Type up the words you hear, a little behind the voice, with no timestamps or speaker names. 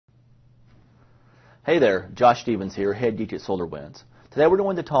Hey there, Josh Stevens here, Head Geek at SolarWinds. Today we're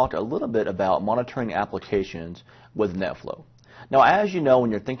going to talk a little bit about monitoring applications with NetFlow. Now, as you know, when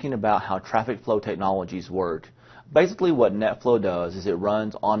you're thinking about how traffic flow technologies work, basically what NetFlow does is it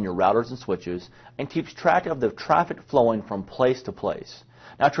runs on your routers and switches and keeps track of the traffic flowing from place to place.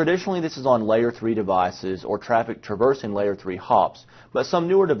 Now, traditionally this is on layer 3 devices or traffic traversing layer 3 hops, but some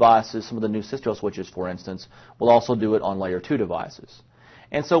newer devices, some of the new Cisco switches for instance, will also do it on layer 2 devices.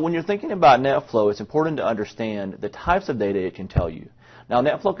 And so when you're thinking about NetFlow, it's important to understand the types of data it can tell you. Now,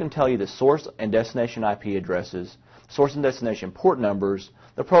 NetFlow can tell you the source and destination IP addresses, source and destination port numbers,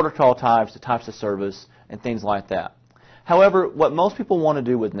 the protocol types, the types of service, and things like that. However, what most people want to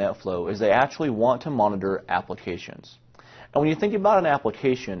do with NetFlow is they actually want to monitor applications. And when you think about an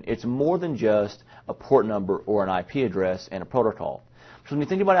application, it's more than just a port number or an IP address and a protocol. So when you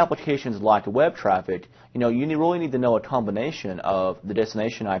think about applications like web traffic, you really need to know a combination of the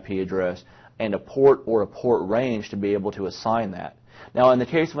destination IP address and a port or a port range to be able to assign that. Now, in the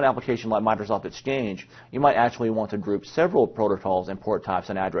case of an application like Microsoft Exchange, you might actually want to group several protocols and port types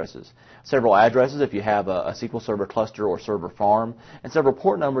and addresses. Several addresses if you have a SQL Server cluster or server farm, and several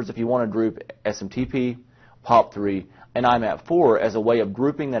port numbers if you want to group SMTP, POP3, and IMAP4 as a way of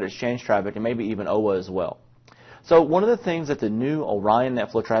grouping that exchange traffic and maybe even OWA as well. So one of the things that the new Orion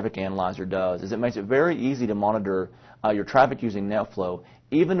NetFlow Traffic Analyzer does is it makes it very easy to monitor your traffic using NetFlow,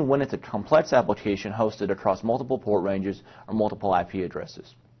 even when it's a complex application hosted across multiple port ranges or multiple IP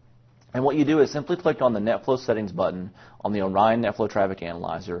addresses. And what you do is simply click on the NetFlow settings button on the Orion NetFlow Traffic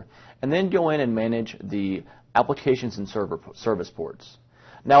Analyzer, and then go in and manage the applications and service ports.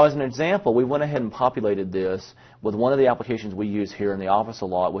 Now, as an example, we went ahead and populated this with one of the applications we use here in the office a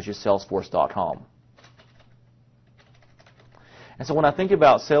lot, which is Salesforce.com. And so when I think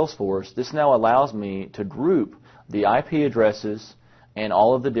about Salesforce, this now allows me to group the IP addresses and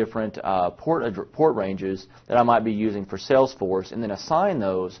all of the different port ranges that I might be using for Salesforce, and then assign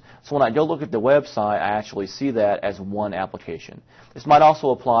those. So when I go look at the website, I actually see that as one application. This might also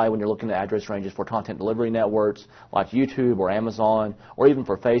apply when you're looking at address ranges for content delivery networks like YouTube or Amazon, or even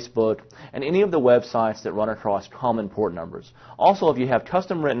for Facebook, and any of the websites that run across common port numbers. Also, if you have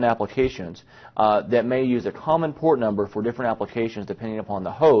custom written applications that may use a common port number for different applications depending upon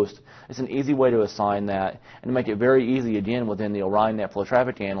the host, it's an easy way to assign that and to make it very easy again within the Orion NetFlow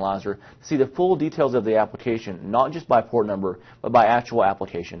Traffic Analyzer to see the full details of the application, not just by port number, but by actual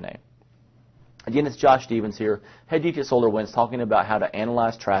application name. Again, it's Josh Stevens here, Head Geek at SolarWinds, talking about how to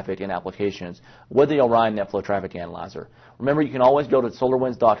analyze traffic and applications with the Orion NetFlow Traffic Analyzer. Remember, you can always go to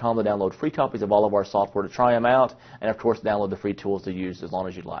SolarWinds.com to download free copies of all of our software to try them out, and of course, download the free tools to use as long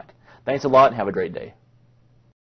as you'd like. Thanks a lot, and have a great day.